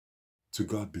To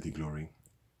God be the glory.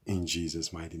 In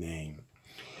Jesus' mighty name.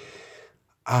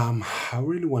 I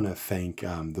really want to thank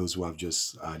those who have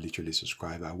just literally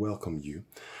subscribed. I welcome you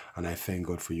and I thank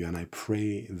God for you. And I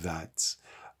pray that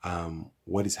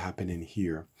what is happening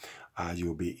here,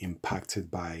 you'll be impacted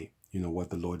by what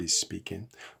the Lord is speaking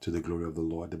to the glory of the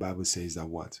Lord. The Bible says that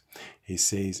what He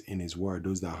says in His word,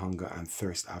 those that hunger and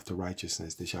thirst after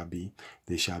righteousness, they shall be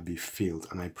filled.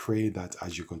 And I pray that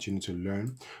as you continue to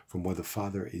learn from what the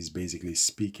Father is basically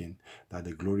speaking, that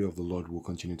the glory of the Lord will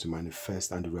continue to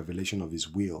manifest and the revelation of His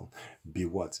will be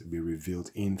revealed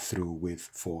in, through, with,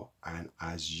 for, and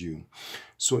as you.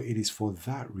 So it is for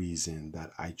that reason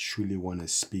that I truly want to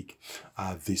speak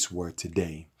this word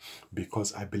today,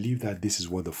 because I believe that this is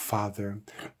what the Father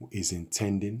is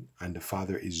intending and the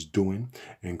Father is doing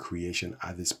in creation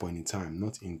at this point in time.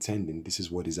 Not intending, this is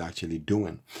what He's actually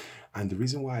doing. And the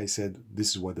reason why I said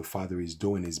this is what the Father is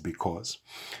doing is because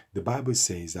the Bible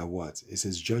says that what? It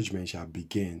says judgment shall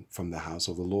begin from the house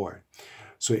of the Lord.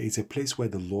 So it's a place where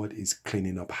the Lord is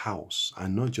cleaning up house,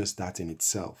 and not just that in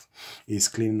itself. He's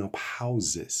cleaning up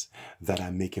houses that are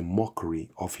making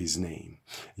mockery of His name.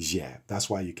 Yeah,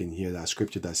 that's why you can hear that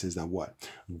scripture that says that what?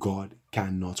 God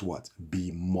cannot what?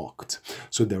 Be mocked.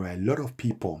 So there are a lot of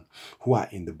people who are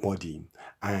in the body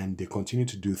and they continue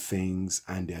to do things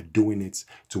and they're doing it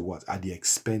to what? At the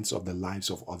expense of the lives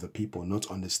of other people,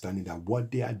 not understanding that what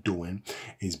they are doing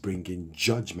is bringing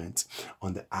judgment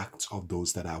on the acts of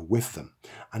those that are with them.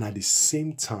 And at the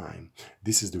same time,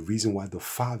 this is the reason why the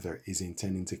Father is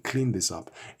intending to clean this up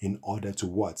in order to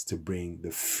what? To bring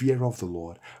the fear of the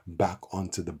Lord back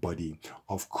onto the body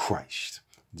of Christ.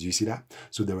 Do you see that?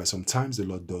 So there are some times the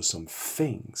Lord does some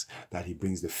things that He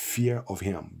brings the fear of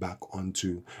Him back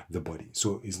onto the body.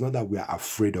 So it's not that we are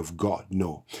afraid of God.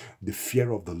 No, the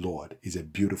fear of the Lord is a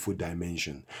beautiful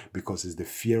dimension, because it's the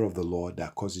fear of the Lord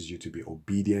that causes you to be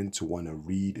obedient, to want to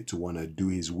read, to want to do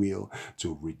His will,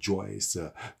 to rejoice,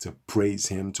 to praise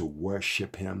Him, to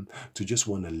worship Him, to just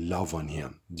want to love on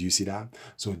Him. Do you see that?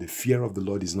 So the fear of the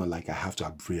Lord is not like I have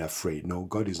to be afraid. No,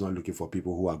 God is not looking for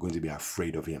people who are going to be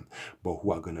afraid of Him, but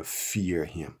who are going to fear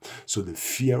Him. So the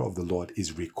fear of the Lord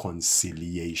is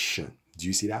reconciliation. Do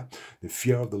you see that? The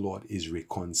fear of the Lord is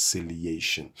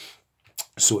reconciliation.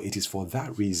 So it is for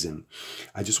that reason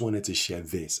I just wanted to share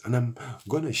this, and I'm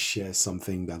going to share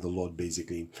something that the Lord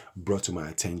basically brought to my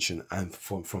attention, and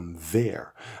from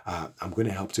there I'm going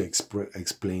to help to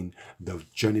explain the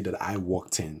journey that I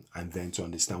walked in, and then to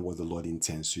understand what the Lord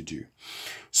intends to do.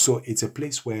 So it's a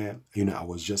place where I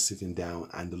was just sitting down,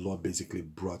 and the Lord basically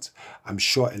brought, I'm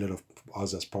sure a lot of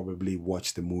us has probably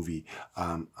watched the movie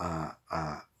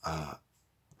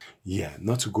yeah,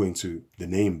 not to go into the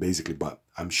name basically, but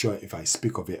I'm sure if I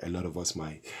speak of it, a lot of us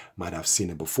might have seen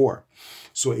it before.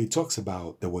 So it talks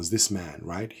about, there was this man,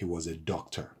 right? He was a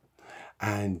doctor,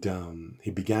 and he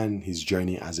began his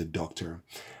journey as a doctor,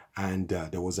 and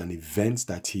there was an event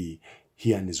that he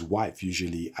and his wife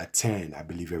usually attend, I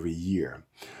believe, every year.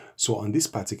 So on this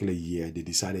particular year, they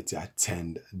decided to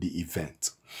attend the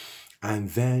event. And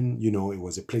then, it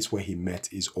was a place where he met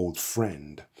his old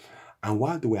friend. And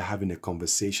while they were having a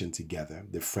conversation together,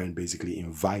 the friend basically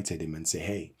invited him and said,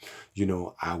 hey,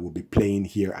 I will be playing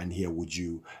here and here. Would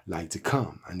you like to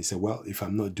come? And he said, well, if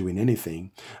I'm not doing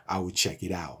anything, I will check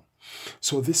it out.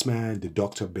 So this man, the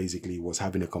doctor, basically was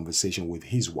having a conversation with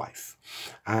his wife,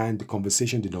 and the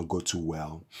conversation did not go too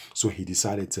well. So he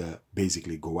decided to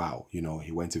basically go out.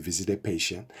 He went to visit a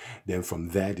patient. Then from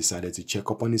there decided to check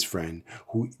up on his friend,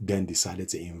 who then decided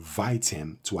to invite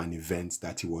him to an event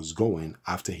that he was going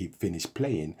after he finished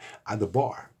playing at the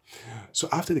bar. So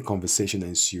after the conversation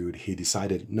ensued, he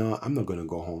decided, no, I'm not going to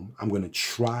go home. I'm going to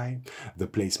try the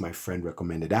place my friend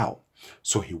recommended out.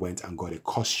 So he went and got a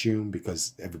costume,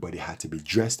 because everybody had to be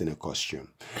dressed in a costume.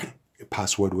 A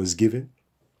password was given.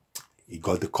 He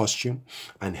got the costume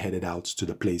and headed out to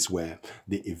the place where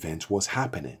the event was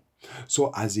happening.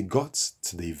 So as he got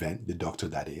to the event, the doctor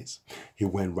that is, he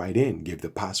went right in, gave the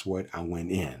password and went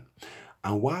in.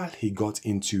 And while he got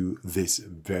into this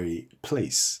very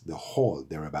place, the hall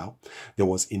thereabout, there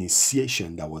was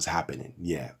initiation that was happening.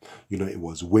 Yeah, it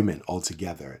was women all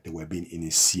together. They were being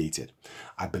initiated.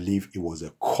 I believe it was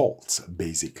a cult,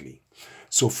 basically.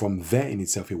 So from there in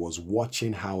itself, he was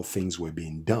watching how things were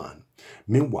being done.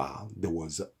 Meanwhile, there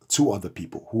was two other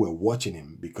people who were watching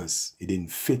him, because he didn't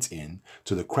fit in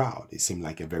to the crowd. He seemed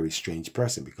like a very strange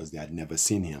person, because they had never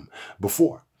seen him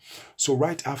before. So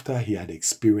right after he had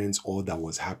experienced all that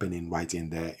was happening right in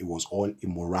there, it was all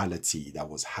immorality that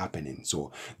was happening.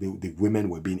 So the women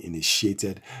were being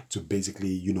initiated to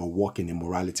basically, walk in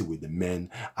immorality with the men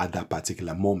at that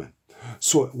particular moment.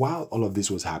 So while all of this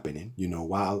was happening,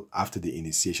 while after the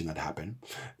initiation had happened,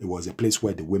 it was a place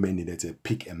where the women needed to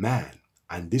pick a man,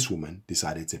 and this woman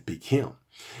decided to pick him.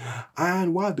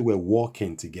 And while they were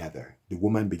walking together, the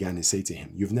woman began to say to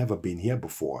him, "You've never been here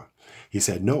before." He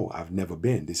said, "No, I've never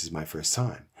been. This is my first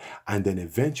time." And then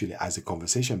eventually, as the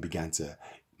conversation began to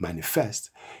manifest,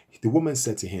 the woman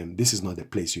said to him, "This is not the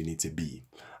place you need to be."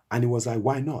 And he was like,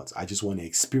 "Why not? I just want to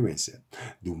experience it."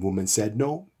 The woman said,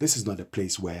 "No, this is not the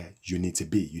place where you need to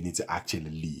be. You need to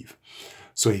actually leave."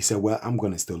 So he said, "Well, I'm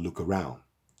going to still look around."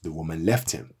 The woman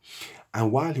left him.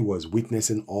 And while he was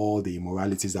witnessing all the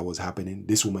immoralities that was happening,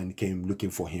 this woman came looking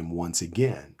for him once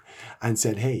again and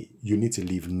said, "Hey, you need to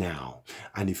leave now.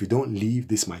 And if you don't leave,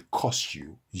 this might cost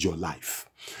you your life."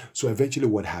 So eventually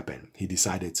what happened? He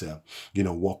decided to,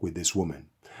 walk with this woman.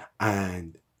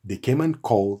 And they came and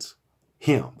called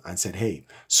him and said, "Hey,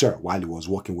 sir," while he was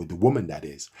walking with the woman, that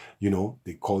is,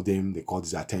 they called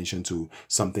his attention to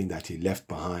something that he left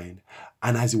behind.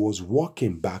 And as he was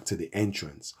walking back to the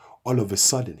entrance, all of a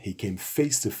sudden he came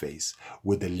face to face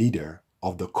with the leader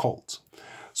of the cult.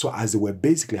 So as they were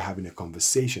basically having a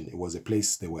conversation, it was a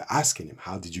place they were asking him,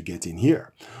 "How did you get in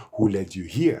here? Who led you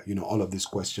here?" All of these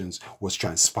questions was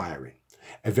transpiring.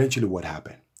 Eventually what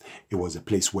happened? It was a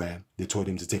place where they told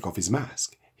him to take off his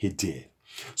mask. He did.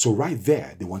 So right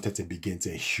there, they wanted to begin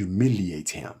to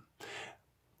humiliate him.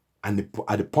 And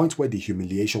at the point where the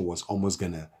humiliation was almost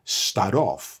going to start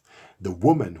off, the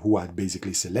woman who had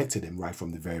basically selected him right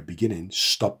from the very beginning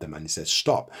stopped them and he said,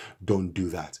 "Stop, don't do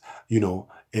that.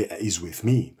 He's with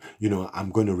me.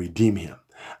 I'm going to redeem him."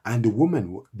 And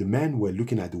the men were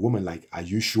looking at the woman like, "Are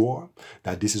you sure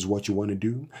that this is what you want to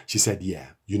do?" She said, "Yeah,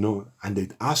 and they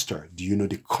asked her, "Do you know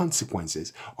the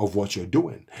consequences of what you're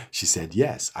doing?" She said,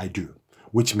 "Yes, I do."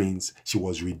 Which means she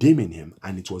was redeeming him,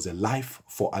 and it was a life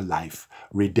for a life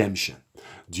redemption.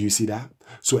 Do you see that?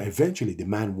 So eventually the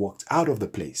man walked out of the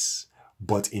place,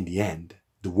 but in the end,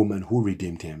 the woman who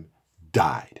redeemed him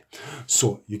died.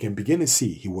 So you can begin to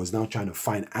see he was now trying to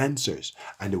find answers,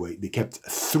 and they kept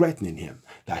threatening him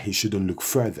that he shouldn't look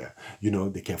further.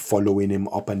 They kept following him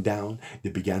up and down. They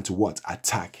began to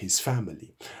attack his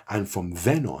family. And from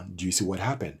then on, do you see what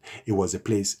happened? It was a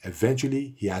place,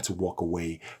 eventually he had to walk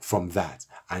away from that,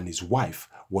 and his wife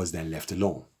was then left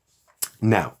alone.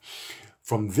 Now,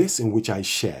 from this in which I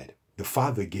shared, the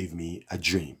Father gave me a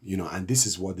dream, and this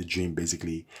is what the dream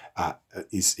basically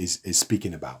is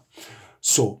speaking about.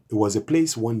 So it was a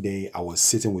place one day I was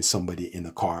sitting with somebody in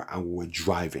a car and we were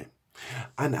driving.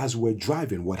 And as we were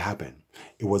driving, what happened?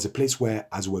 It was a place where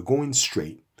as we were going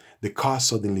straight, the car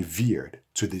suddenly veered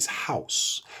to this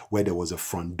house where there was a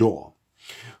front door.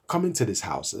 Coming to this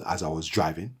house, as I was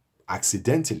driving,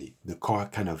 accidentally, the car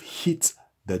kind of hit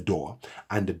the door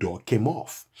and the door came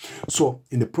off. So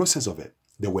in the process of it,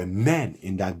 there were men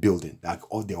in that building that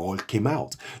they all came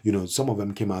out. Some of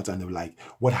them came out and they were like,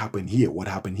 "What happened here? What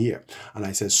happened here?" And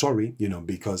I said, "Sorry,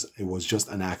 because it was just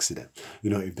an accident.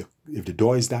 If the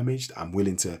door is damaged, I'm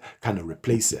willing to kind of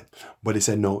replace it." But they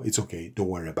said, "No, it's okay. Don't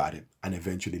worry about it." And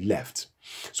eventually left.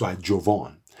 So I drove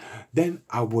on. Then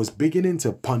I was beginning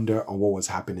to ponder on what was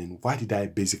happening. Why did I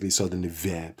basically suddenly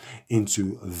veer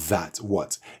into that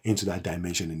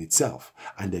dimension in itself?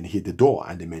 And then hit the door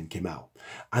and the men came out.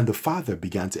 And the Father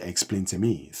began to explain to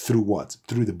me through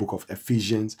Through the book of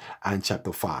Ephesians and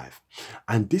chapter 5.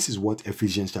 And this is what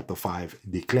Ephesians chapter 5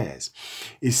 declares.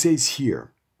 It says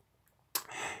here,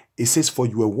 it says, "For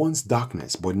you were once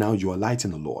darkness, but now you are light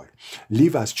in the Lord.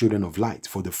 Live as children of light,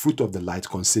 for the fruit of the light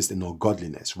consists in all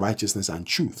godliness, righteousness, and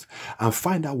truth. And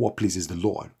find out what pleases the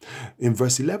Lord." In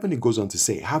verse 11, it goes on to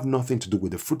say, "Have nothing to do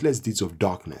with the fruitless deeds of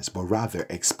darkness, but rather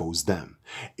expose them.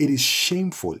 It is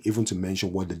shameful even to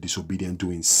mention what the disobedient do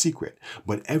in secret,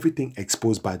 but everything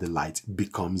exposed by the light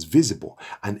becomes visible,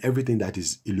 and everything that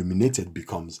is illuminated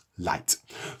becomes light."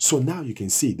 So now you can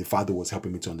see the Father was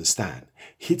helping me to understand.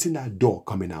 Hitting that door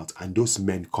coming out and those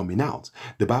men coming out,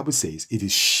 the Bible says it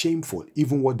is shameful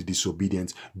even what the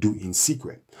disobedient do in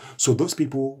secret. So those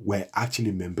people were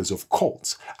actually members of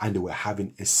cults and they were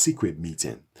having a secret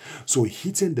meeting. So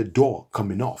hitting the door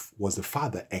coming off was the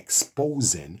Father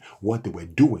exposing what they were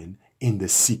doing in the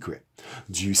secret.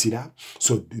 Do you see that?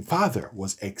 So the Father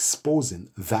was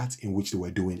exposing that in which they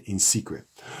were doing in secret.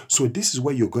 So this is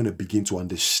where you're going to begin to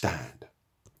understand.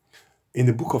 In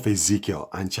the book of Ezekiel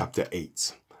and chapter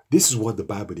 8, this is what the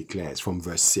Bible declares from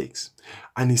verse 6.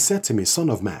 "And he said to me, Son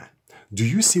of man, Do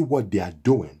you see what they are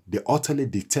doing? The utterly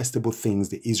detestable things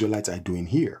the Israelites are doing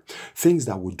here. Things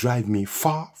that will drive me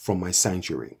far from my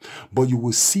sanctuary. But you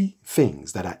will see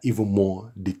things that are even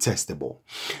more detestable.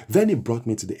 Then he brought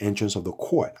me to the entrance of the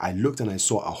court. I looked and I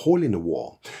saw a hole in the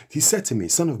wall. He said to me,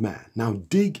 Son of man, now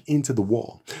dig into the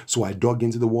wall. So I dug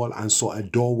into the wall and saw a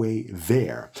doorway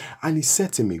there. And he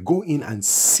said to me, Go in and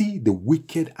see the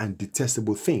wicked and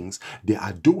detestable things they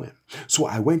are doing. So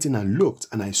I went in and looked,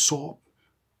 and I saw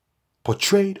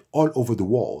portrayed all over the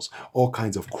walls all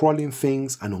kinds of crawling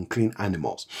things and unclean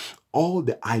animals, all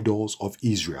the idols of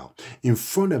Israel. In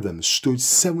front of them stood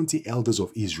 70 elders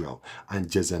of Israel, and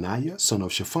Jaazaniah, son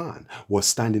of Shaphan, was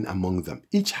standing among them.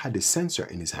 Each had a censer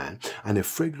in his hand, and a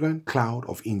fragrant cloud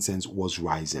of incense was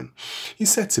rising. He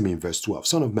said to me in verse 12,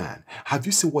 Son of man, have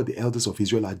you seen what the elders of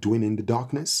Israel are doing in the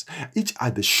darkness? Each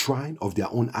at the shrine of their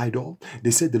own idol.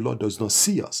 They said, The Lord does not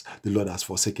see us. The Lord has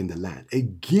forsaken the land.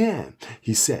 Again,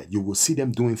 he said, you will see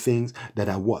them doing things that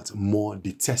are what? More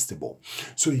detestable.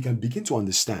 So you can begin to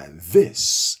understand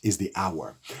this is the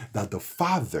hour that the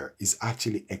Father is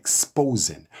actually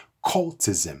exposing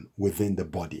cultism within the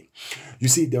body. You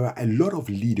see, there are a lot of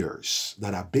leaders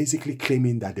that are basically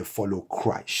claiming that they follow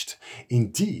Christ.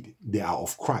 Indeed, they are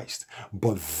of Christ,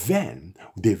 but then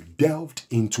they've delved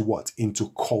into what? Into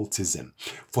cultism.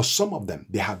 For some of them,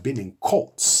 they have been in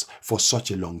cults for such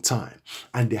a long time,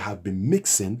 and they have been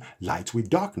mixing light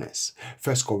with darkness.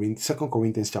 2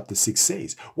 Corinthians chapter 6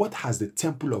 says, what has the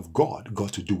temple of God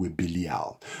got to do with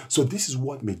Belial? So this is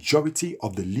what majority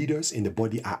of the leaders in the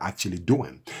body are actually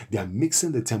doing. They are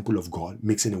mixing the temple of God,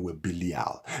 mixing it with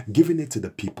Belial, giving it to the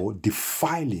people,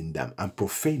 defiling them and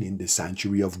profaning the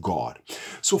sanctuary of God.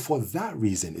 So for that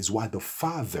reason is why the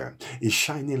Father is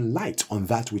shining light on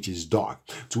that which is dark,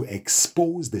 to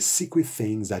expose the secret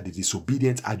things that the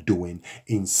disobedient are doing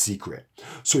in secret.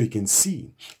 So you can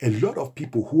see a lot of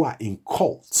people who are in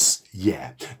cults,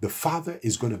 the Father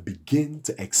is going to begin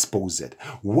to expose it.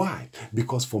 Why?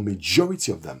 Because for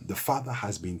majority of them, the Father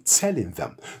has been telling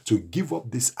them to give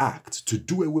up this act, to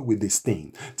do away with this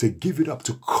thing, to give it up,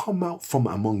 to come out from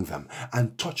among them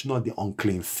and touch not the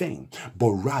unclean thing,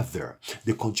 but rather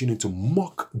they continue to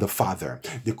mock the Father.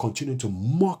 They continue to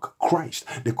mock Christ.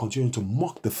 They continue to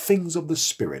mock the things of the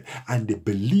Spirit, and they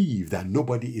believe that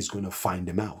nobody is going to find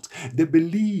them out. They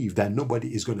believe that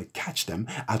nobody is going to catch them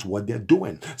at what they're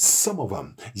doing. Some of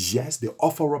them, yes, they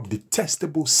offer up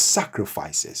detestable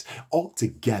sacrifices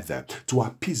altogether to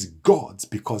appease gods,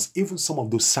 because even some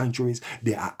of those sanctuaries,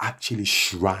 they are actually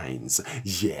shrines.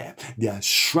 They are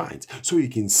shrines. So you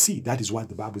can see that is what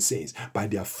the Bible says, by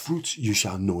their fruits you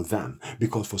shall know them.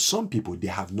 Because for some people, they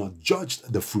have not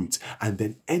judged the fruits and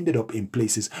then ended up in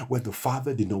places where the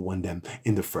Father did not want them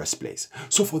in the first place.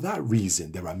 So for that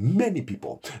reason, there are many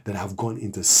people that have gone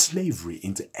into slavery,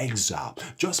 into exile,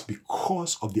 just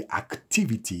because of the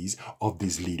activities of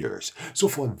these leaders. So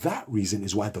for that reason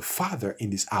is why the Father in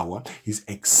this hour is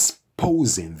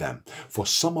exposing them. For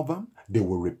some of them, they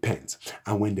will repent.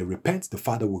 And when they repent, the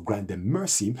Father will grant them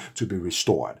mercy to be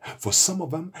restored. For some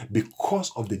of them,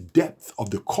 because of the depth of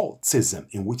the cultism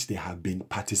in which they have been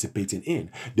participating in,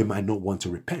 they might not want to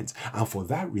repent. And for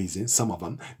that reason, some of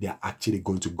them, they are actually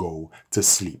going to go to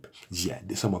sleep.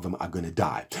 Some of them are going to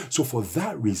die. So for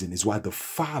that reason is why the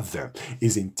Father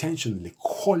is intentionally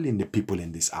calling the people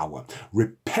in this hour,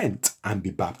 repent and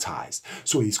be baptized.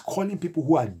 So he's calling people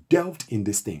who are delved in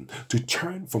this thing to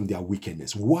turn from their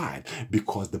wickedness. Why?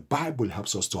 Because the Bible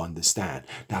helps us to understand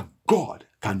that God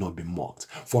cannot be mocked.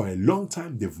 For a long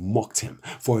time, they've mocked him.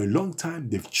 For a long time,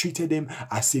 they've treated him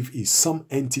as if he's some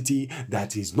entity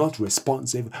that is not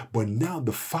responsive. But now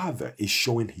the Father is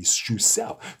showing his true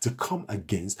self to come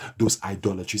against those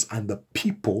idolatries and the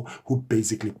people who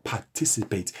basically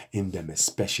participate in them,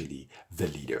 especially the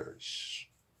leaders.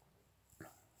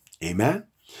 Amen?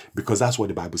 Because that's what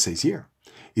the Bible says here.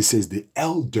 It says the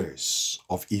elders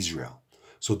of Israel.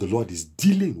 So the Lord is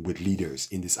dealing with leaders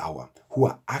in this hour who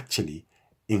are actually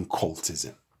in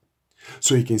cultism.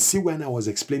 So you can see when I was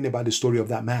explaining about the story of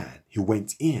that man, he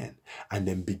went in and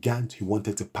then he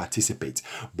wanted to participate.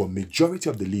 But majority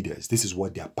of the leaders, this is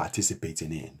what they are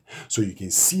participating in. So you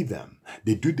can see them.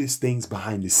 They do these things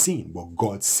behind the scene, but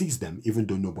God sees them even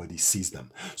though nobody sees them.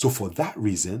 So for that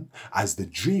reason, as the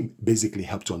dream basically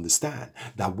helped to understand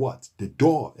that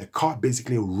a car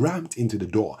basically rammed into the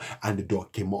door and the door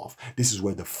came off. This is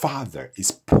where the Father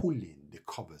is pulling the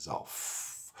covers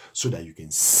off so that you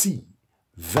can see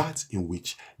that in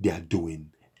which they are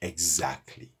doing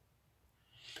exactly.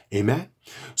 Amen.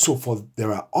 So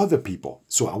there are other people.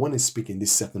 So I want to speak in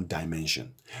this second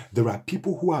dimension. There are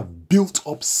people who have built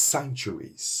up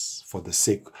sanctuaries for the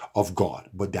sake of God,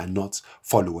 but they are not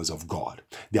followers of God.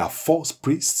 They are false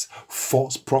priests,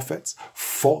 false prophets,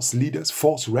 false leaders,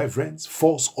 false reverends,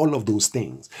 false all of those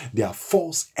things. They are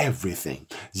false everything.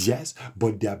 Yes,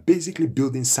 but they are basically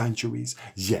building sanctuaries,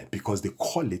 yeah, because they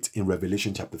call it in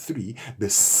Revelation chapter 3, the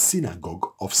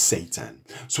synagogue of Satan.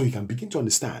 So you can begin to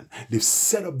understand, they've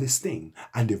set up this thing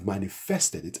and they've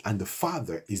manifested it, and the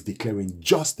Father is declaring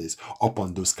justice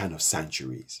upon those kind of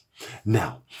sanctuaries.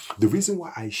 Now, the reason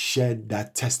why I shared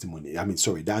that testimony,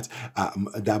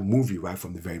 that movie right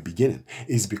from the very beginning,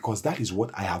 is because that is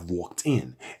what I have walked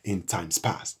in times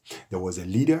past. There was a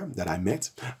leader that I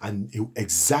met, and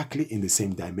exactly in the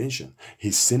same dimension.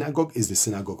 His synagogue is the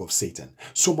synagogue of Satan.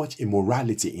 So much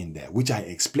immorality in there, which I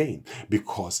explained,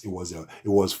 because it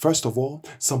was first of all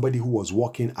somebody who was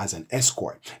working as an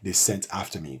escort. They sent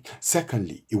after me.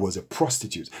 Secondly, it was a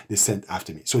prostitute. They sent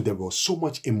after me. So there was so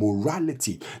much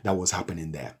immorality that was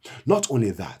happening there. Not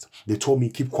only that, they told me,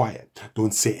 keep quiet,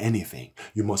 don't say anything.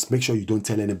 You must make sure you don't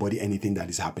tell anybody anything that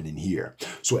is happening here.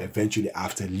 So eventually,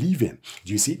 after leaving,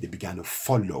 do you see, they began to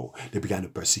follow, they began to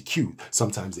persecute.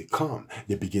 Sometimes they come,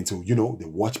 they begin to, they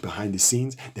watch behind the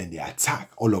scenes, then they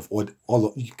attack all of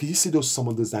can you see some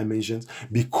of those dimensions?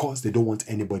 Because they don't want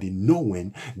anybody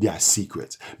knowing their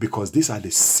secrets, because these are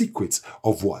the secrets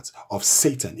of what? Of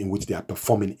Satan, in which they are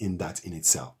performing in that in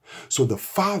itself. So the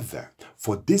Father,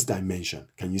 for this dimension,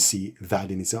 can you see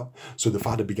that in itself? So the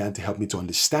Father began to help me to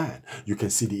understand. You can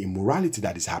see the immorality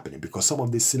that is happening, because some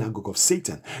of this synagogue of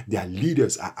Satan, their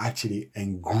leaders are actually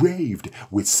engraved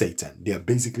with Satan. They are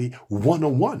basically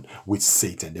one-on-one with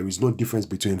Satan. There is no difference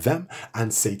between them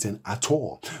and Satan at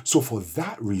all. So for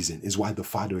that reason is why the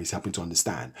Father is helping to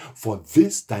understand. For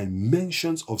these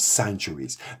dimensions of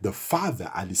sanctuaries, the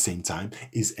Father at the same time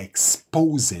is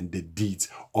exposing the deeds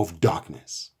of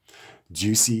darkness. Do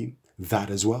you see that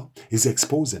as well? He's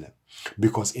exposing it.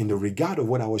 Because in the regard of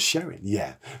what I was sharing,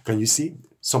 yeah, can you see?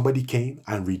 Somebody came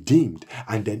and redeemed,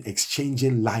 and then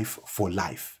exchanging life for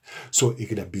life. So it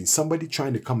could have been somebody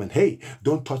trying to come and, hey,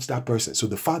 don't touch that person. So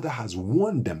the Father has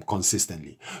warned them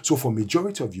consistently. So for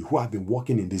majority of you who have been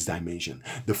walking in this dimension,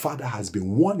 the Father has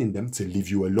been warning them to leave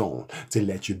you alone, to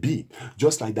let you be.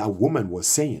 Just like that woman was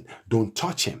saying, don't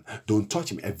touch him, don't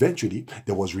touch him. Eventually,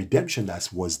 there was redemption that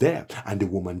was there, and the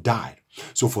woman died.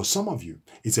 So for some of you,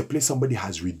 it's a place somebody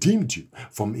has redeemed you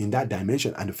from in that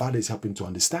dimension, and the Father is helping to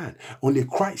understand. Only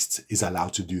Christ is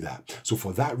allowed to do that. So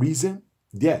for that reason,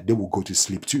 yeah, they will go to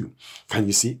sleep too. Can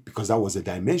you see? Because that was the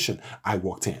dimension I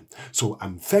walked in. So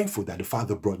I'm thankful that the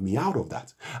Father brought me out of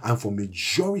that. And for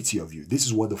majority of you, this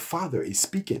is what the Father is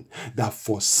speaking. That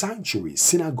for sanctuaries,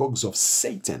 synagogues of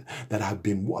Satan that have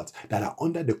been what? That are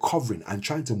under the covering and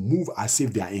trying to move as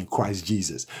if they are in Christ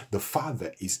Jesus. The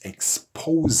Father is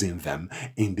exposing them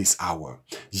in this hour.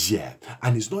 Yeah.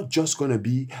 And it's not just going to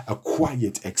be a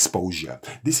quiet exposure.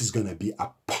 This is going to be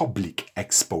a public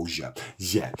exposure.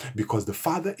 Yeah. Because the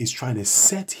Father is trying to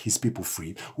set his people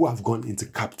free who have gone into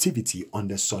captivity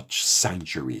under such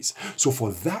sanctuaries. So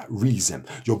for that reason,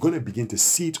 you're going to begin to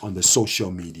see it on the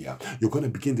social media. You're going to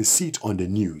begin to see it on the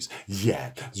news.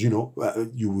 Yeah,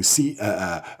 you will see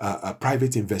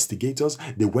private investigators.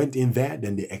 They went in there,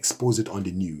 then they expose it on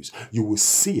the news. You will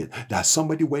see it that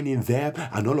somebody went in there,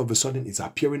 and all of a sudden it's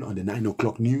appearing on the 9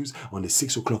 o'clock news, on the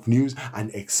 6 o'clock news,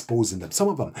 and exposing them. Some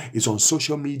of them it's on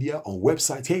social media, on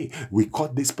websites. Hey, we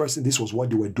caught this person. This was what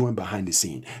they were doing behind the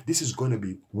scene. This is going to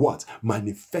be what?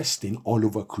 Manifesting all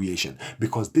over creation,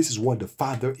 because this is what the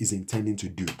Father is intending to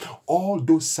do. All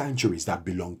those sanctuaries that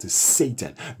belong to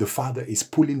Satan, the Father is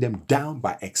pulling them down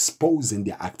by exposing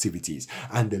their activities.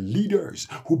 And the leaders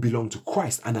who belong to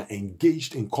Christ and are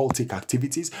engaged in cultic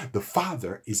activities, the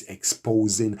Father is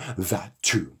exposing that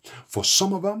too. For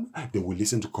some of them, they will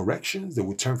listen to corrections, they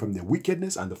will turn from their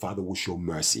wickedness, and the Father will show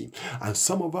mercy. And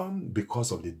some of them,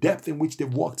 because of the depth in which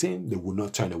they've walked in, they will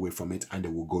not turn away from it, and they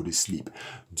will go to sleep.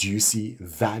 Do you see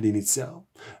that in itself?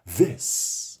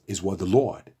 This is what the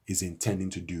Lord is intending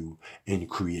to do in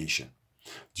creation.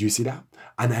 Do you see that?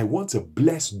 And I want to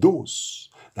bless those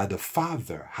that the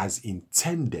Father has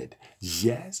intended,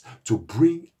 yes, to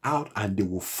bring out, and they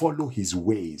will follow his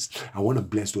ways. I want to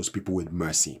bless those people with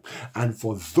mercy. And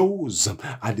for those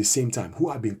at the same time who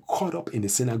have been caught up in the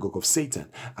synagogue of Satan,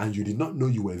 and you did not know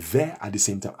you were there at the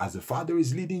same time, as the Father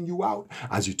is leading you out,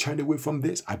 as you turned away from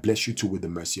this, I bless you too with the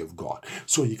mercy of God.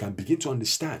 So you can begin to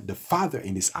understand the Father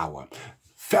in this hour.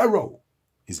 Pharaoh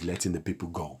is letting the people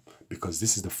go, because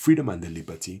this is the freedom and the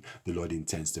liberty the Lord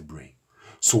intends to bring.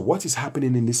 So what is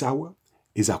happening in this hour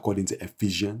is according to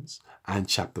Ephesians and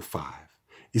chapter 5.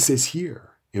 It says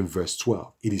here in verse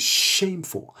 12, it is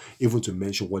shameful even to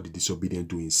mention what the disobedient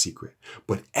do in secret,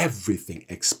 but everything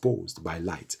exposed by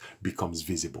light becomes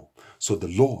visible. So the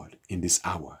Lord in this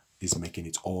hour is making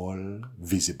it all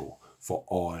visible for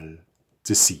all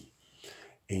to see.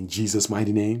 In Jesus'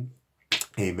 mighty name,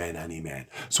 amen and amen.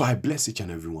 So I bless each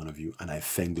and every one of you, and I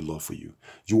thank the Lord for you.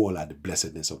 You all are the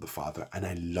blessedness of the Father, and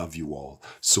I love you all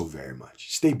so very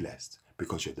much. Stay blessed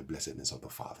because you're the blessedness of the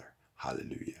Father.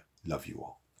 Hallelujah. Love you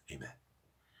all. Amen.